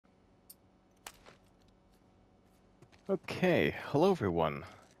Okay, hello everyone.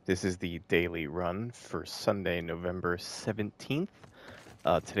 This is the daily run for Sunday, November 17th.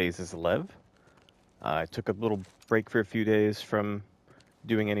 Today's is Lev. I took a little break for a few days from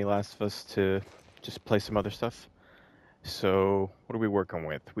doing any Last of Us to just play some other stuff. So, what are we working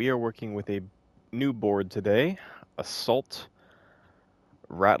with? We are working with a new board today, Assault,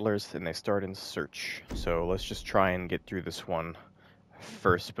 Rattlers, and they start in Search. So, let's just try and get through this one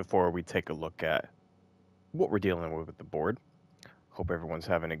first before we take a look at what we're dealing with the board. Hope everyone's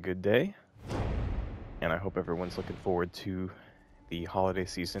having a good day, and I hope everyone's looking forward to the holiday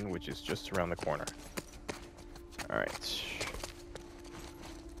season, which is just around the corner. Alright.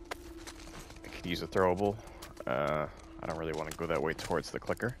 I could use a throwable. I don't really want to go that way towards the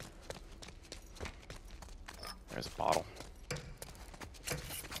clicker. There's a bottle.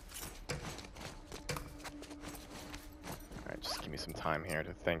 Alright, just give me some time here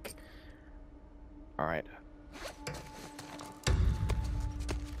to think. Alright.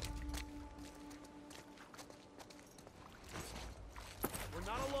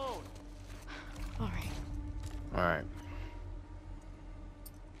 Alright.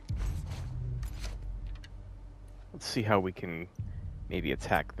 Let's see how we can maybe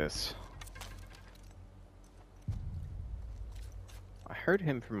attack this. I heard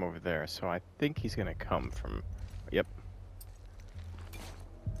him from over there, so I think he's gonna come from... Yep.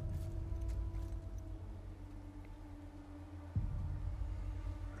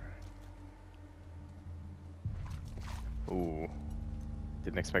 Ooh.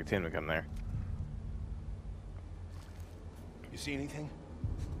 Didn't expect him to come there. You see anything?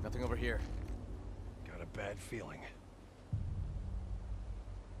 Nothing over here. Got a bad feeling.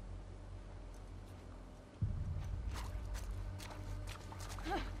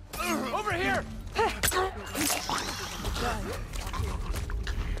 Over here!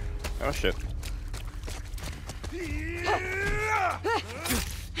 Oh shit.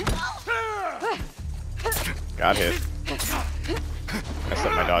 Got hit. Messed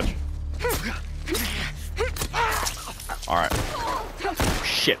up my dodge. Alright.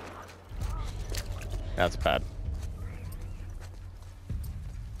 Shit. That's bad.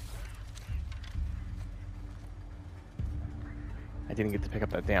 I didn't get to pick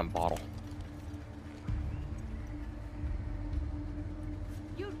up that damn bottle.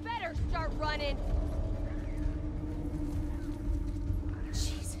 You'd better start running.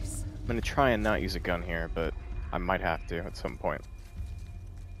 Jesus. I'm gonna try and not use a gun here, but I might have to at some point.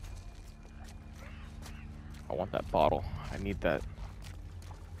 I want that bottle. I need that.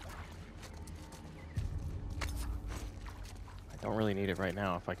 I don't really need it right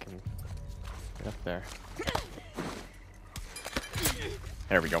now if I can get up there.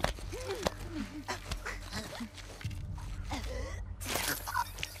 There we go.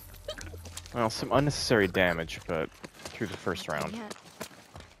 Well, some unnecessary damage, but through the first round.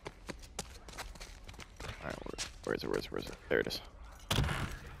 Alright, where is it? There it is.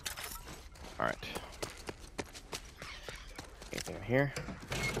 Alright. Anything in here?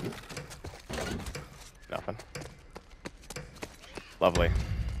 Nothing. Lovely.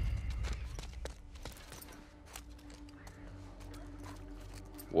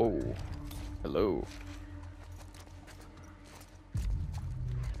 Whoa. Hello.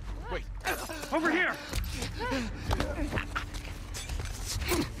 Wait! Over here!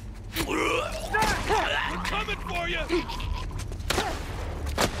 I'm coming for you!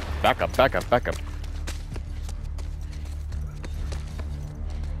 Back up, back up, back up.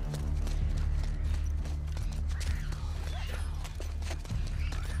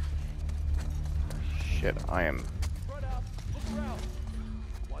 Shit, I am... Spread out. Look around.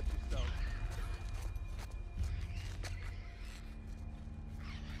 Watch yourself.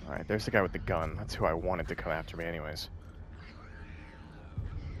 Alright, there's the guy with the gun. That's who I wanted to come after me anyways.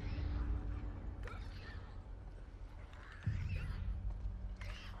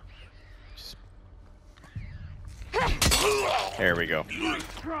 Just... There we go.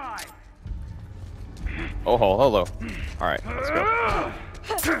 Try! Oh, hello. Alright, let's go.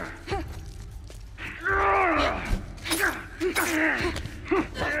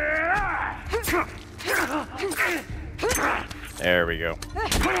 There we go.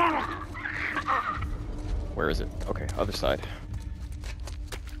 Where is it? Okay, other side.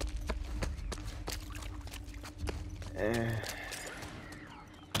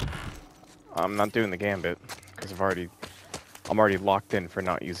 I'm not doing the gambit because I'm already locked in for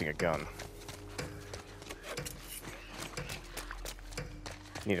not using a gun.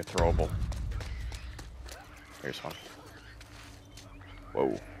 Need a throwable. Here's one.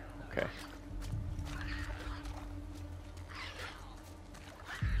 Whoa. Okay.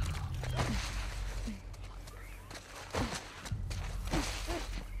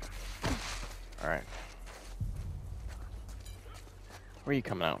 Where are you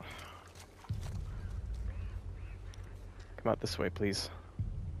coming out? Come out this way, please.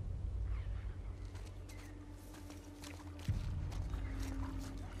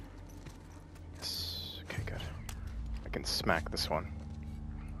 Yes. Okay, good. I can smack this one.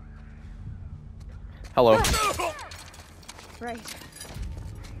 Hello. Right.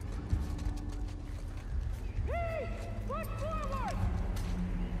 Hey! Push forward!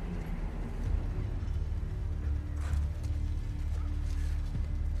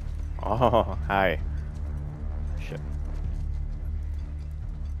 Oh, hi. Shit.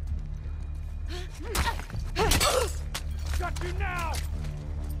 Got you now!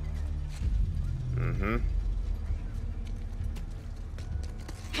 Mm-hmm.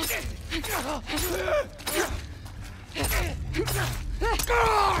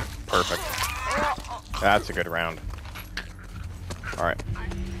 Perfect. That's a good round. Alright.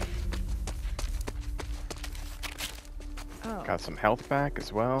 Oh. Got some health back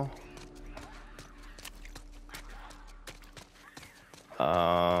as well.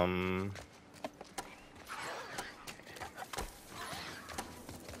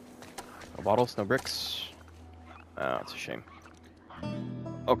 No bottles, no bricks. Oh, it's a shame.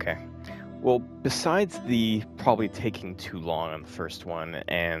 Okay. Well, besides the probably taking too long on the first one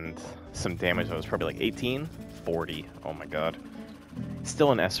and some damage that was probably like 18, 40. Oh my god.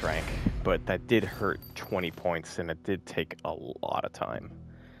 Still an S rank, but that did hurt 20 points and it did take a lot of time.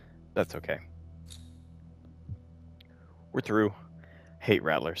 That's okay. We're through. Hate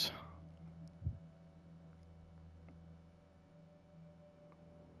rattlers.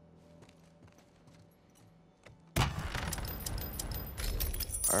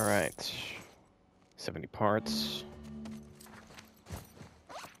 Alright. 70 parts.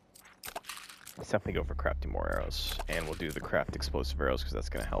 Let's definitely go for crafting more arrows. And we'll do the craft explosive arrows because that's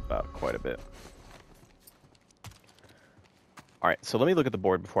going to help out quite a bit. Alright, so let me look at the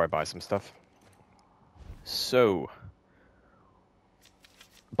board before I buy some stuff. So,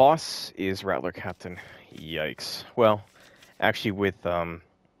 boss is Rattler Captain. Yikes. Well, actually with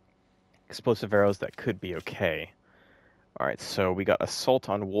explosive arrows that could be okay. Alright, so we got Assault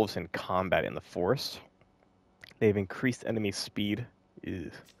on Wolves in Combat in the Forest. They've increased enemy speed.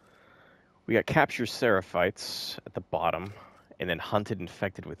 Ew. We got Capture Seraphites at the bottom, and then Hunted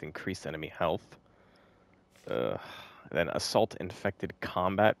Infected with increased enemy health. And then Assault Infected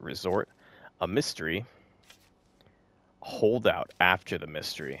Combat Resort. A Mystery. Holdout after the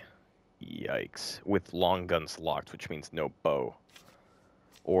Mystery. Yikes. With long guns locked, which means no bow.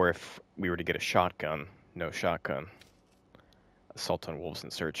 Or if we were to get a shotgun, no shotgun. Assault on Wolves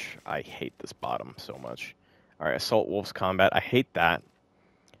in Search. I hate this bottom so much. Alright, Assault Wolves Combat. I hate that.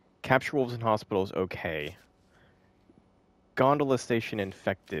 Capture Wolves in Hospital is okay. Gondola Station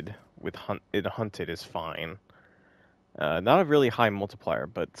Infected with Hunted is fine. Not a really high multiplier,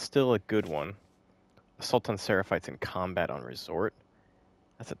 but still a good one. Assault on Seraphites in Combat on Resort.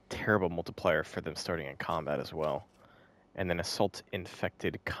 That's a terrible multiplier for them starting in combat as well. And then Assault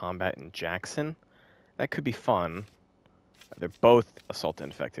Infected Combat in Jackson. That could be fun. They're both Assault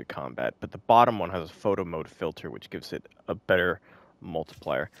Infected Combat, but the bottom one has a photo mode filter, which gives it a better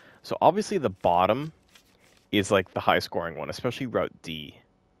multiplier. So obviously the bottom is like the high scoring one, especially Route D.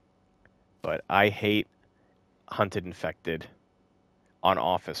 But I hate Hunted Infected on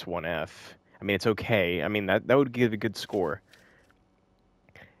Office 1F. I mean, it's okay. I mean, that would give a good score.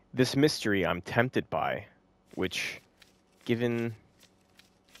 This Mystery I'm tempted by, which, given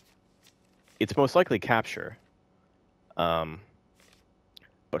it's most likely Capture,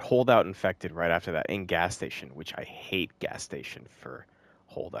 but Holdout Infected right after that in Gas Station, which I hate Gas Station for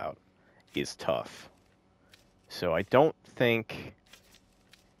Holdout, is tough. So I don't think...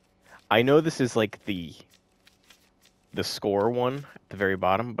 I know this is like the score one at the very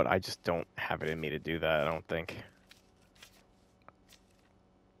bottom, but I just don't have it in me to do that, I don't think.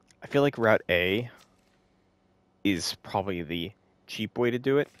 I feel like Route A is probably the cheap way to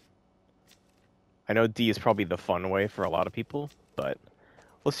do it. I know D is probably the fun way for a lot of people, but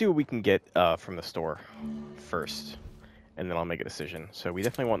we'll see what we can get from the store first, and then I'll make a decision. So we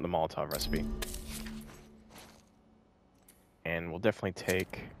definitely want the Molotov recipe. And we'll definitely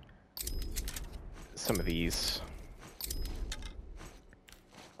take some of these.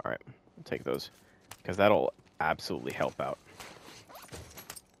 Alright, we'll take those, because that'll absolutely help out.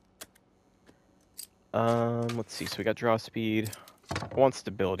 Let's see, so we got draw speed. I want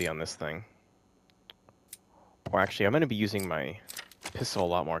stability on this thing. Or actually, I'm going to be using my pistol a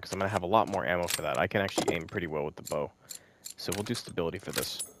lot more, because I'm going to have a lot more ammo for that. I can actually aim pretty well with the bow. So we'll do stability for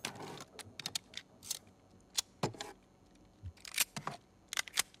this.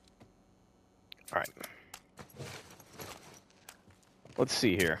 Alright. let's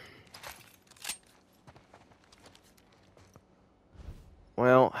see here.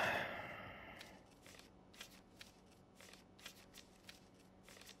 Well,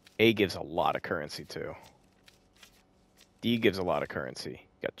 A gives a lot of currency too. D gives a lot of currency.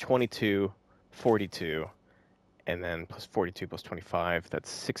 You got 22, 42, and then plus 42 plus 25,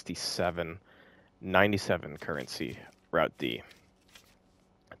 that's 67, 97 currency, route D.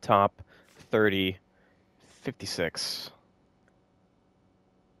 Top, 30, 56,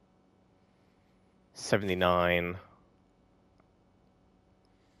 79.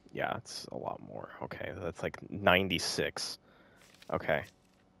 Yeah, it's a lot more. Okay, that's like 96. Okay.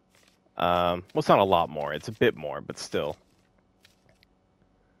 Well, it's not a lot more. It's a bit more, but still.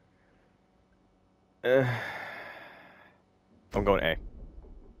 I'm going A.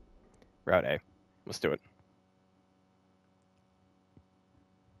 Route A. Let's do it.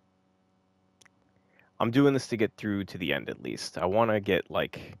 I'm doing this to get through to the end at least. I want to get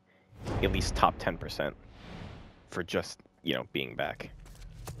like at least top 10% for just, you know, being back.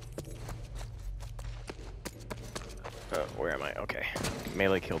 Where am I? Okay.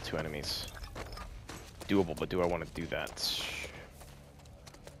 Melee kill 2 enemies. Doable, but do I want to do that?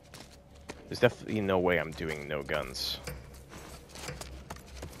 There's definitely no way I'm doing no guns.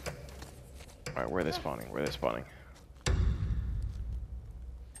 Alright, where are they spawning? Where are they spawning?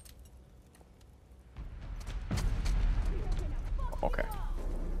 Okay.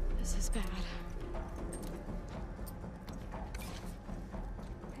 This is bad.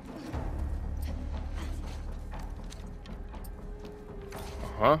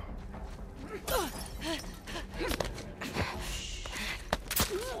 Huh?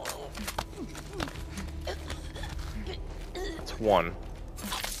 That's one.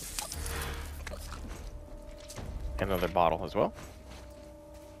 Another bottle as well.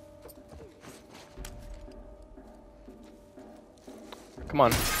 Come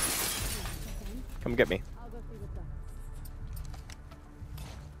on. Come get me.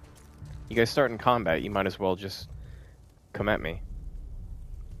 You guys start in combat, you might as well just come at me.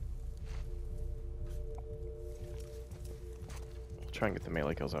 I'll try and get the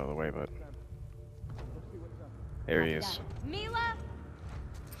melee kills out of the way, but... There he is. Mila,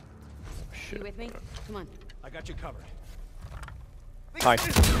 Oh, shit. you with me? Come on. I got you covered. Hi.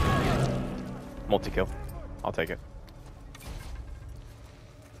 Multi-kill. I'll take it.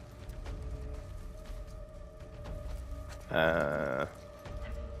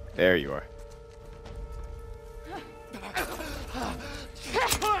 There you are.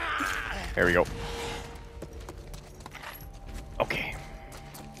 There we go. Okay.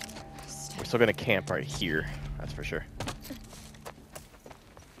 We're still gonna camp right here, that's for sure.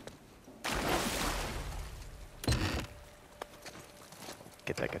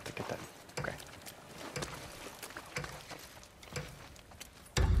 Get that, get that, get that. Okay.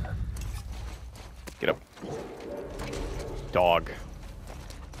 Get up. Dog.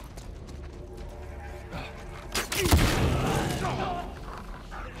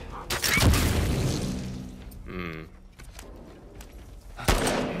 Hmm.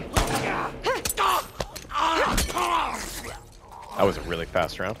 That was a really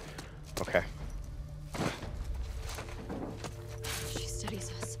fast round. Okay. She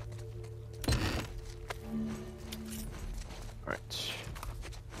studies us. Alright.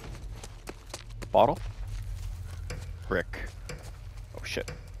 Bottle. Brick. Oh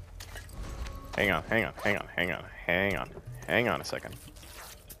shit. Hang on, hang on, hang on, hang on, hang on. Hang on a second.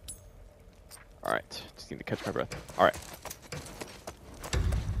 Alright, just need to catch my breath. Alright.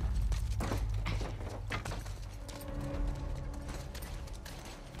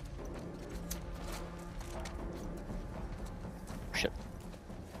 Shit.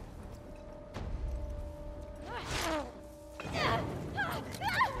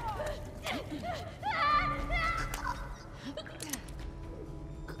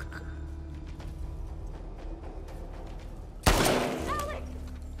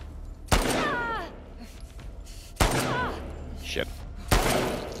 Shit.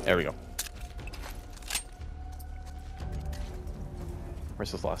 There we go.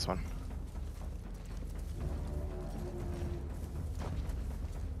 Where's this last one?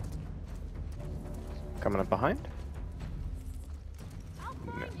 Coming up behind?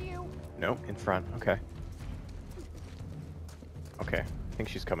 No. No, in front. Okay. Okay. I think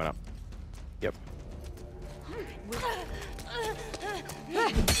she's coming up. Yep.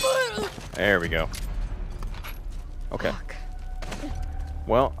 There we go. Okay.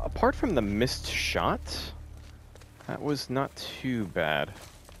 Well, apart from the missed shot, that was not too bad.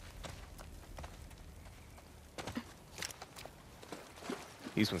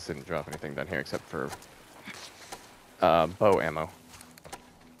 These ones didn't drop anything down here except for bow ammo.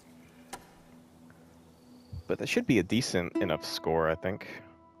 But that should be a decent enough score, I think.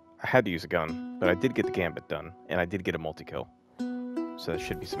 I had to use a gun, but I did get the gambit done, and I did get a multi-kill. So that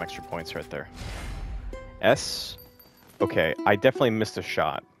should be some extra points right there. S. Okay, I definitely missed a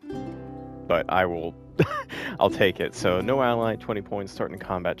shot, but I will... I'll take it. So no ally, 20 points. Starting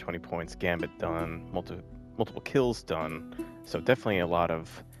combat, 20 points. Gambit done. Multiple kills done. So definitely a lot of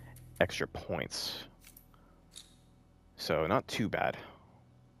extra points. So not too bad.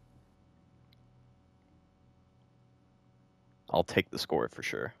 I'll take the score for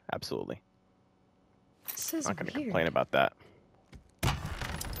sure. Absolutely. This is Not going to weird. complain about that. All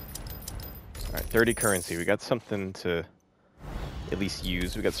right, 30 currency. We got something to at least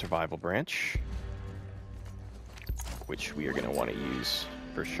use. We got survival branch, which we are going to want to use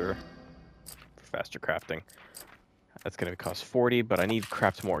for sure for faster crafting. That's going to cost 40, but I need to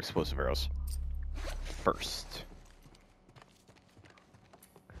craft more explosive arrows first.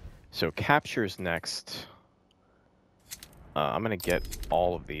 So capture's next. I'm going to get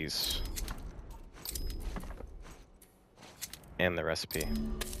all of these and the recipe.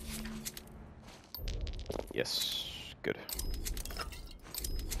 Yes, good.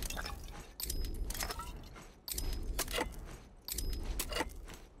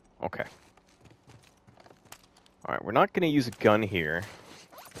 Okay. Alright, we're not going to use a gun here.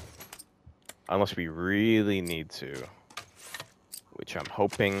 Unless we really need to. Which I'm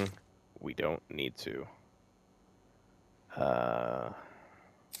hoping we don't need to. 30,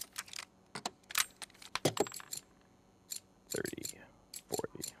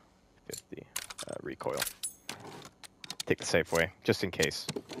 40, 50, recoil. Take the safe way, just in case.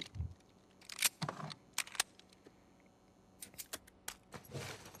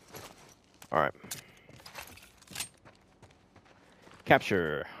 Alright.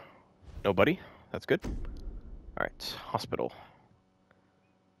 Capture. Nobody. That's good. Alright, hospital.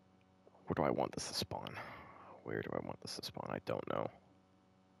 Where do I want this to spawn? Where do I want this to spawn? I don't know.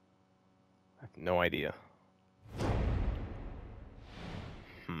 I have no idea.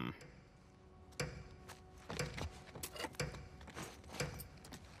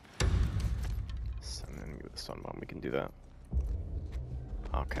 Send enemy with a sun bomb. We can do that.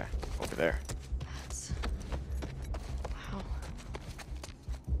 Okay, over there. That's... Wow.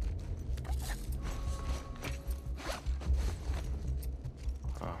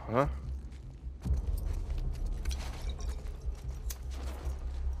 Uh-huh.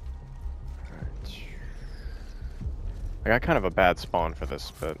 I got kind of a bad spawn for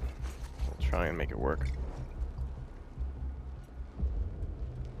this, but we'll try and make it work.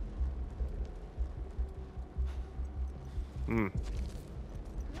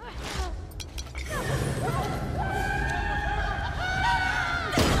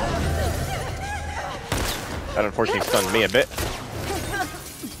 That unfortunately stunned me a bit.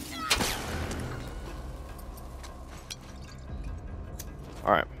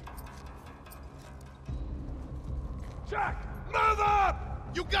 Alright. Jack, move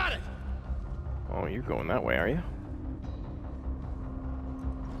up! You got it! Oh, you're going that way, are you?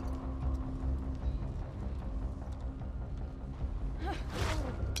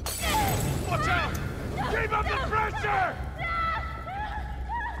 Watch out! Keep up the pressure!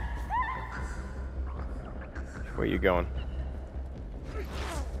 Where you going?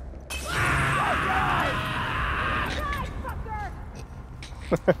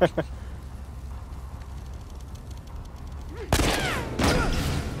 Keep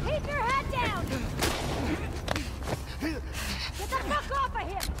your head down! Get the fuck off of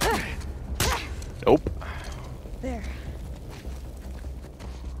him! Nope. There.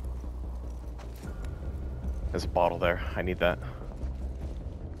 There's a bottle there. I need that.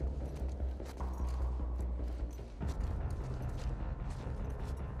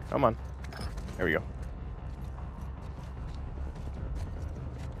 Come on. There we go.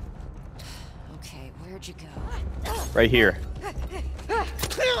 Okay, where'd you go? Right here.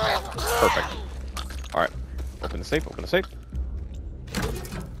 Perfect. Alright. Open the safe, open the safe.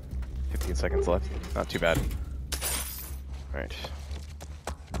 15 seconds left. Not too bad. Alright.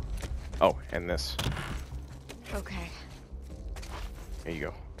 Oh, and this. Okay. There you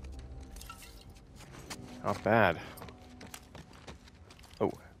go. Not bad.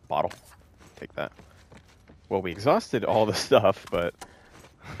 Oh, bottle. Take that. Well, we exhausted all the stuff, but...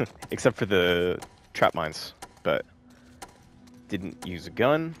 except for the trap mines. But... didn't use a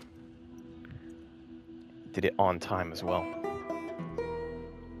gun. Did it on time as well.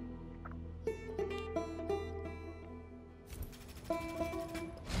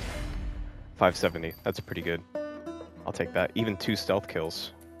 $570. That's pretty good. I'll take that. Even 2 stealth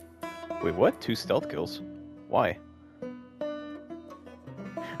kills. Wait, what? 2 stealth kills? Why?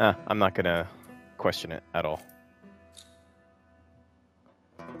 I'm not gonna question it at all.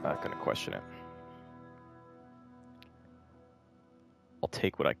 Not gonna question it. I'll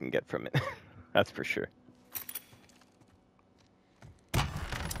take what I can get from it. That's for sure.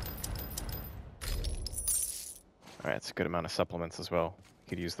 Alright, it's a good amount of supplements as well.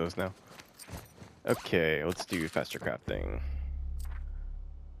 Could use those now. Okay, let's do faster crafting.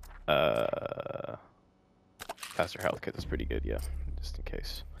 Faster health kit is pretty good, yeah. Just in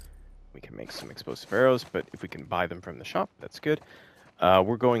case. We can make some explosive arrows, but if we can buy them from the shop, that's good.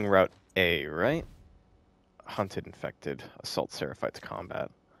 We're going route A, right? Hunted Infected, Assault Seraphites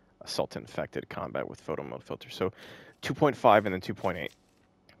Combat, Assault Infected Combat with Photo Mode Filter. So 2.5 and then 2.8.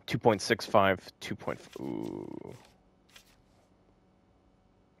 2.65, 2. Ooh.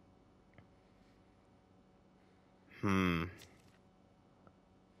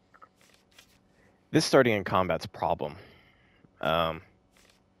 This starting in combat's a problem.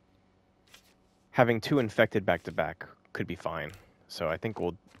 Having 2 infected back to back could be fine. So I think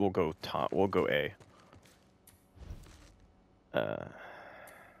we'll go top. We'll go A. Yeah,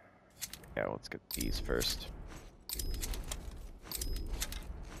 let's get these first.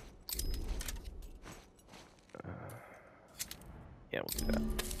 Yeah, we'll do that.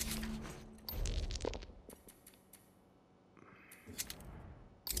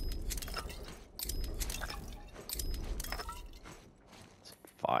 It's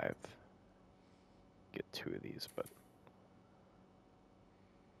 5. Get 2 of these, but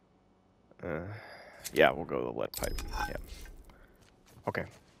yeah, we'll go the lead pipe. Yeah. Okay.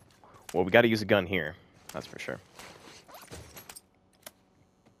 Well, we got to use a gun here. That's for sure.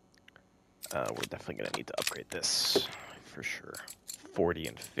 We're definitely going to need to upgrade this for sure. 40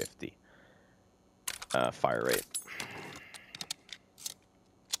 and 50 fire rate.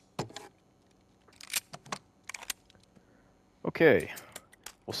 Okay.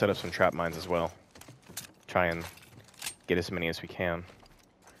 We'll set up some trap mines as well. Try and get as many as we can.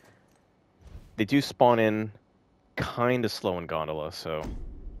 They do spawn in kind of slow in Gondola, so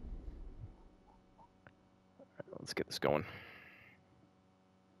let's get this going.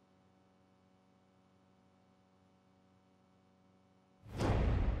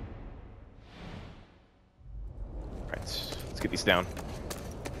 Alright, let's get these down.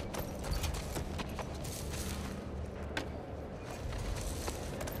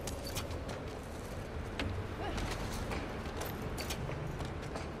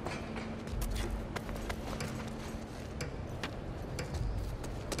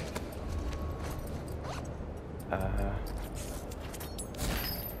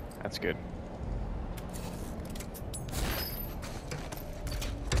 That's good.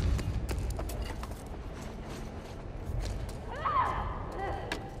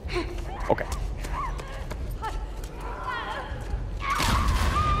 Okay.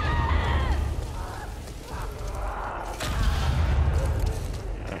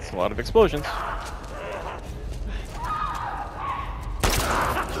 That's a lot of explosions.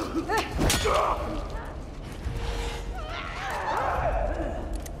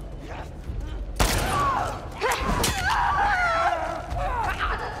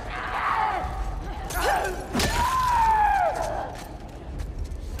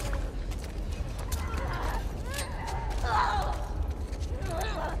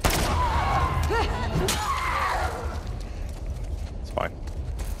 It's fine.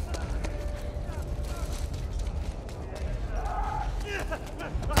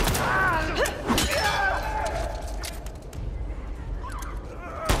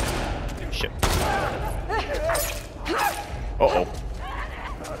 Shit. Uh-oh.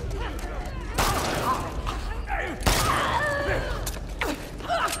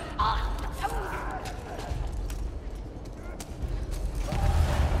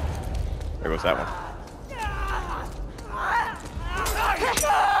 There goes that one.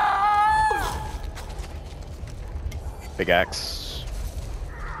 Big axe.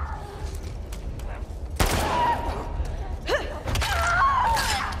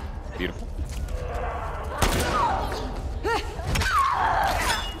 Beautiful.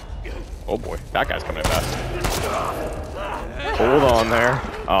 Oh boy, that guy's coming in fast. Hold on there.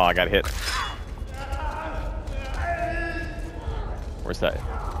 Oh, I got hit. Where's that?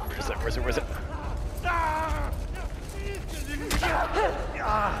 Where's it?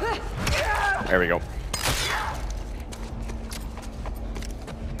 There we go.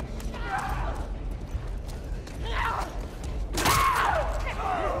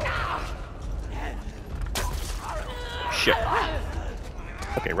 Shit.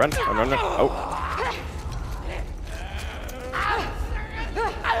 Okay, run. Oh.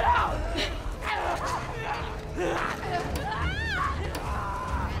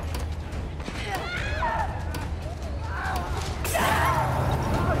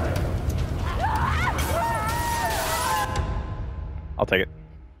 take it.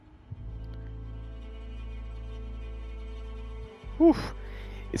 Whew.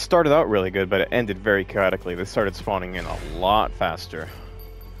 It started out really good, but it ended very chaotically. They started spawning in a lot faster.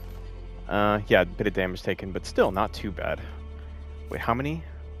 Yeah, a bit of damage taken, but still not too bad. Wait, how many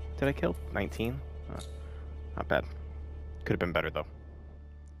did I kill? 19? Not bad. Could have been better, though.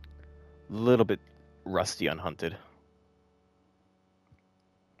 A little bit rusty on hunted.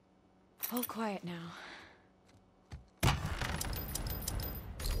 All quiet now.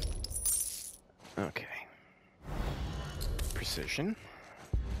 Okay. Precision.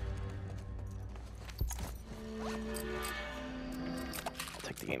 I'll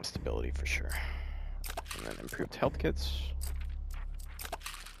take the game stability for sure. And then improved health kits.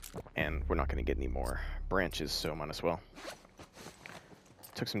 And we're not going to get any more branches, so might as well.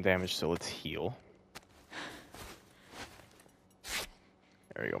 Took some damage, so let's heal.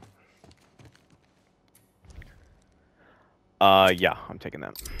 There we go. Yeah, I'm taking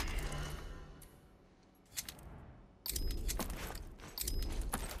that.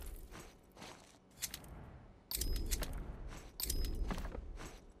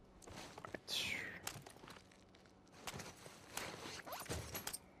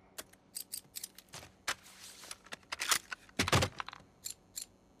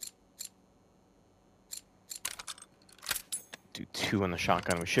 Do 2 on the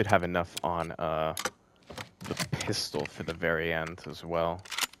shotgun. We should have enough on the pistol for the very end as well.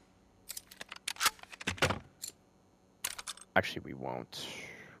 Actually, we won't,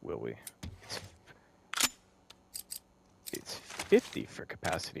 will we? It's 50 for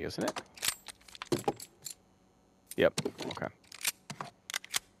capacity, isn't it? Yep, okay.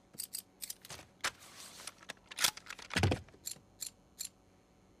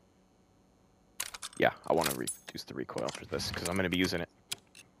 Yeah, I want to reduce the recoil for this because I'm going to be using it.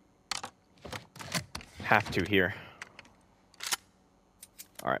 Have to here.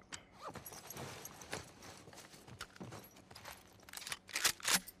 All right.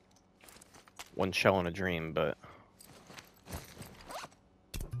 One shell in a dream, but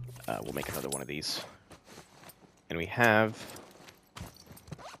we'll make another one of these. And we have...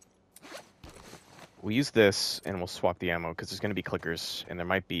 We'll use this and we'll swap the ammo because there's going to be clickers and there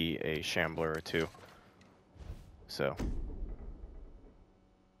might be a shambler or two. So,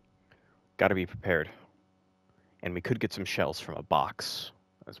 gotta be prepared. And we could get some shells from a box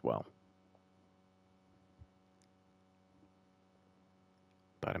as well.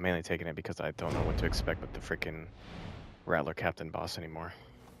 But I'm mainly taking it because I don't know what to expect with the freaking Rattler Captain boss anymore.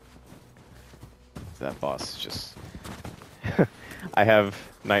 That boss is just... I have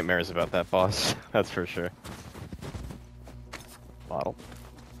nightmares about that boss, that's for sure. Bottle.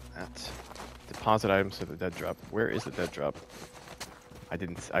 That. Deposit items to the dead drop. Where is the dead drop?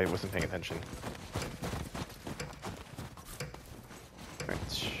 I wasn't paying attention.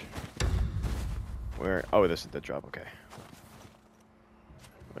 Right. Where? Oh, this is the dead drop, okay.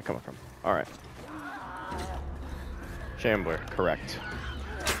 Where am I coming from? Alright. Shambler, correct.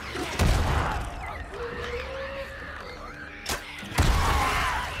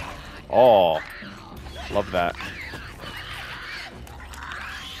 Oh, love that.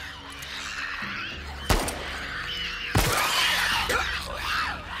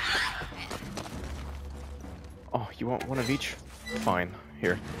 Oh, you want one of each? Fine.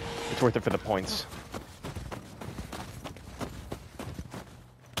 Here. It's worth it for the points.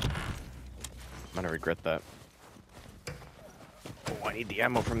 I'm gonna regret that. Oh, I need the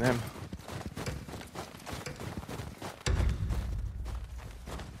ammo from them.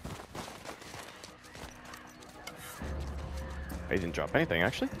 I didn't drop anything,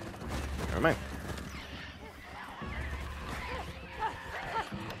 actually. Never mind.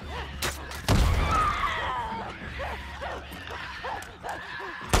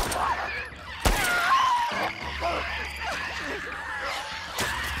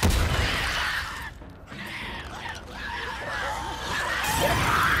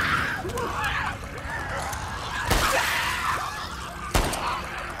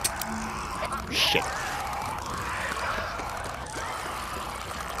 Shit.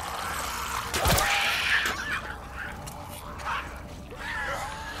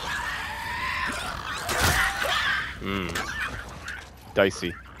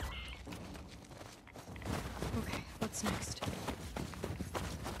 Dicey. Okay, what's next?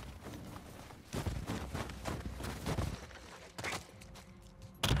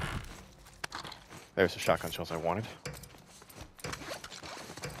 There's the shotgun shells I wanted.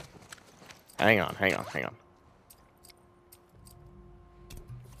 Hang on.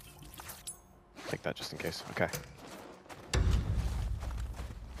 Take that just in case. Okay.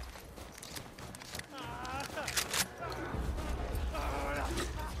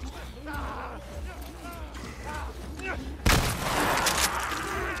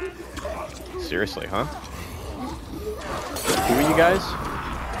 Seriously, huh? Who are you guys?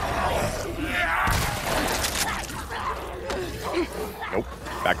 Nope.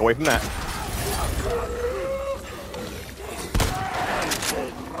 Back away from that.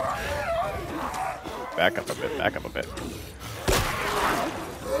 Back up a bit, back up a bit.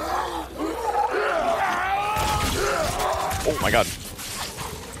 Oh my god.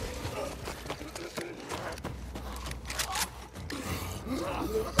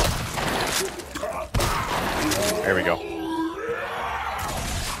 There we go.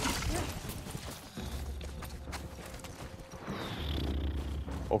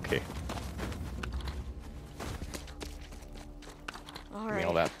 Okay. All Give me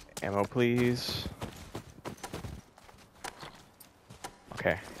all right. that ammo, please.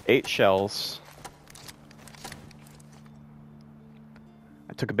 Okay, 8 shells.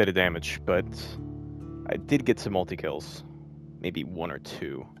 I took a bit of damage, but I did get some multi-kills. Maybe 1 or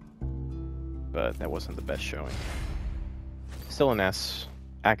 2. But that wasn't the best showing. Still an S.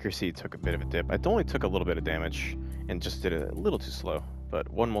 Accuracy took a bit of a dip. I only took a little bit of damage and just did it a little too slow. But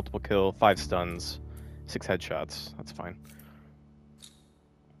 1 multiple kill, 5 stuns, 6 headshots. That's fine.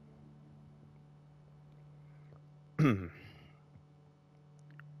 This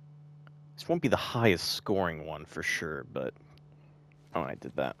won't be the highest scoring one for sure, but oh, I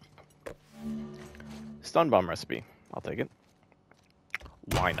did that. Stun bomb recipe. I'll take it.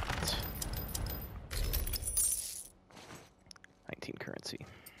 Why not? 19 currency.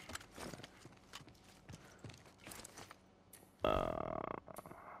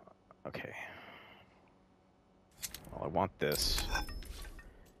 Okay. Well, I want this.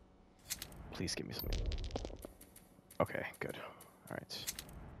 Please give me something. Okay, good. All right.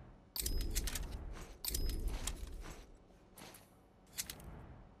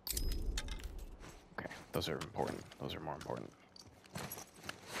 Okay, those are important. Those are more important.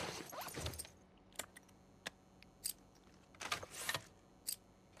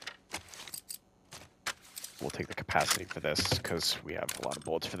 We'll take the capacity for this because we have a lot of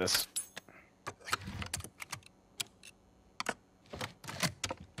bullets for this.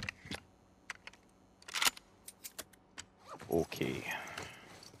 Okay.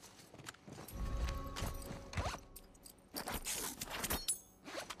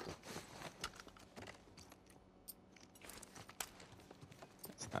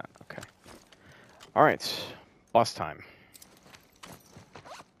 That's that. Okay. All right. Boss time.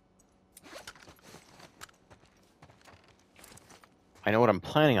 I know what I'm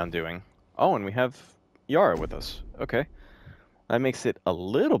planning on doing. Oh, and we have Yara with us. Okay. That makes it a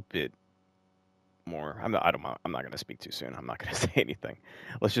little bit more. I'm not going to speak too soon. I'm not going to say anything.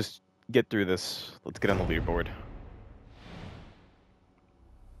 Let's just get through this. Let's get on the leaderboard.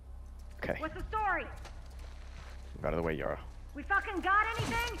 Okay. What's the story? Move out of the way, Yara. We fucking got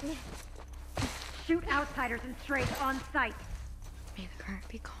anything? Shoot outsiders and strays on sight. May the current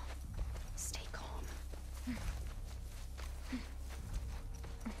be calm. Stay calm.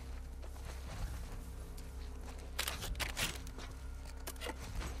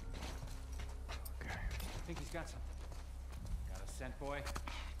 Okay. I think he's got something. Got a scent, boy?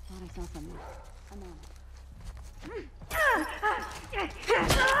 Thought I saw something. I'm on it.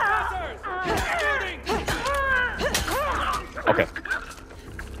 Okay.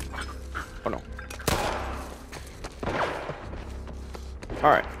 Oh no.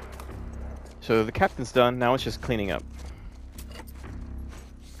 Alright. So the captain's done. Now it's just cleaning up.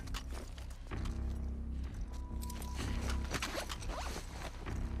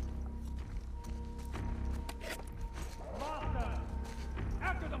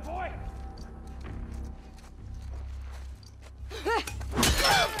 After them, boy!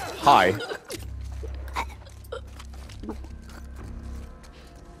 Hi.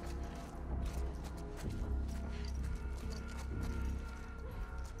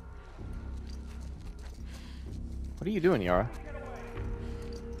 What are you doing, Yara?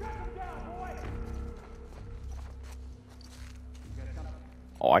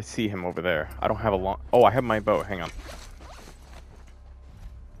 Oh, I see him over there. I don't have a long... Oh, I have my bow. Hang on.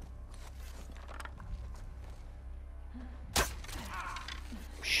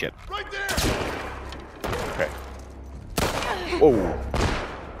 Shit. Right there! Okay. Whoa.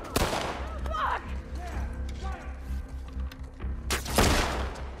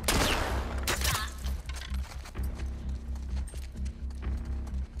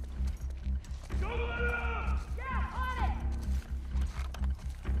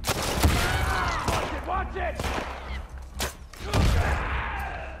 Watch it!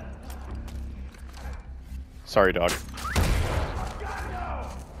 Sorry, dog.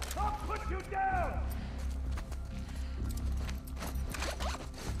 I'll put you down!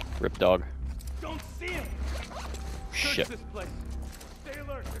 Rip, dog. shit. This place. Stay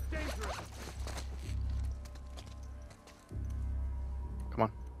alert. They're dangerous. Come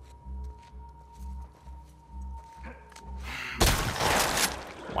on.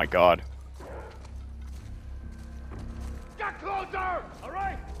 Oh my god. Get closer. All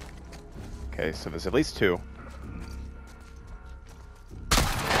right. Okay, so there's at least two.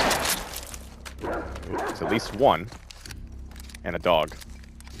 There's at least one. And a dog.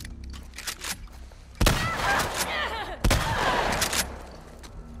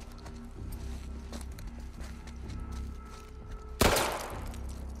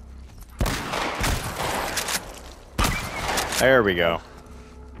 There we go.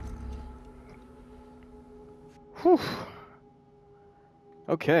 Whew.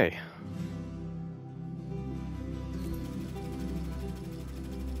 Okay.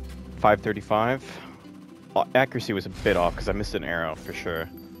 .535. Accuracy was a bit off because I missed an arrow for sure.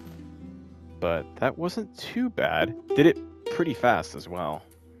 But that wasn't too bad. Did it pretty fast as well.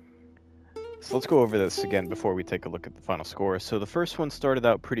 So let's go over this again before we take a look at the final score. So the first one started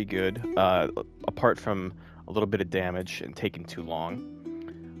out pretty good, apart from a little bit of damage and taking too long.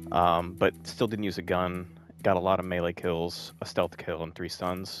 But still didn't use a gun. Got a lot of melee kills, a stealth kill, and 3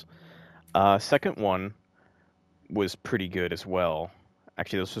 stuns. Second one was pretty good as well.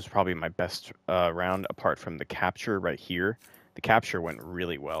 Actually, this was probably my best round, apart from the capture right here. The capture went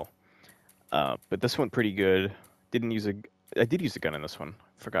really well. But this went pretty good. I did use a gun in this one.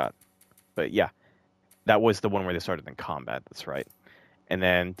 Forgot. But yeah, that was the one where they started in combat. That's right. And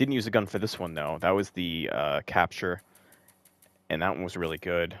then didn't use a gun for this one, though. That was the capture. And that one was really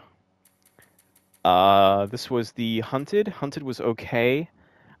good. This was the Hunted. Hunted was okay.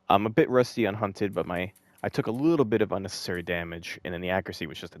 I'm a bit rusty on Hunted, but I took a little bit of unnecessary damage, and then the accuracy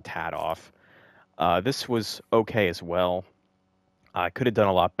was just a tad off. This was okay as well. I could have done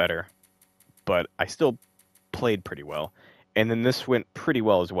a lot better, but I still played pretty well. And then this went pretty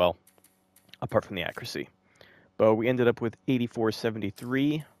well as well, apart from the accuracy. But we ended up with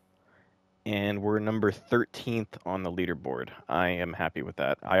 8473, and we're number 13th on the leaderboard. I am happy with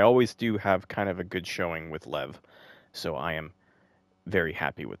that. I always do have kind of a good showing with Lev, so I am very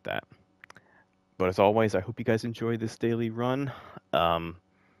happy with that. But as always, I hope you guys enjoy this daily run.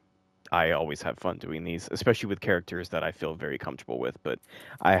 I always have fun doing these, especially with characters that I feel very comfortable with. But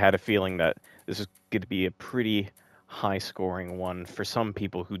I had a feeling that this is going to be a pretty high-scoring one for some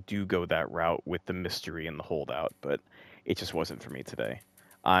people who do go that route with the mystery and the holdout. But it just wasn't for me today.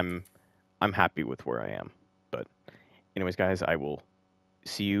 I'm happy with where I am. But anyways, guys, I will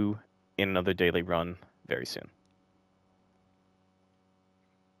see you in another daily run very soon.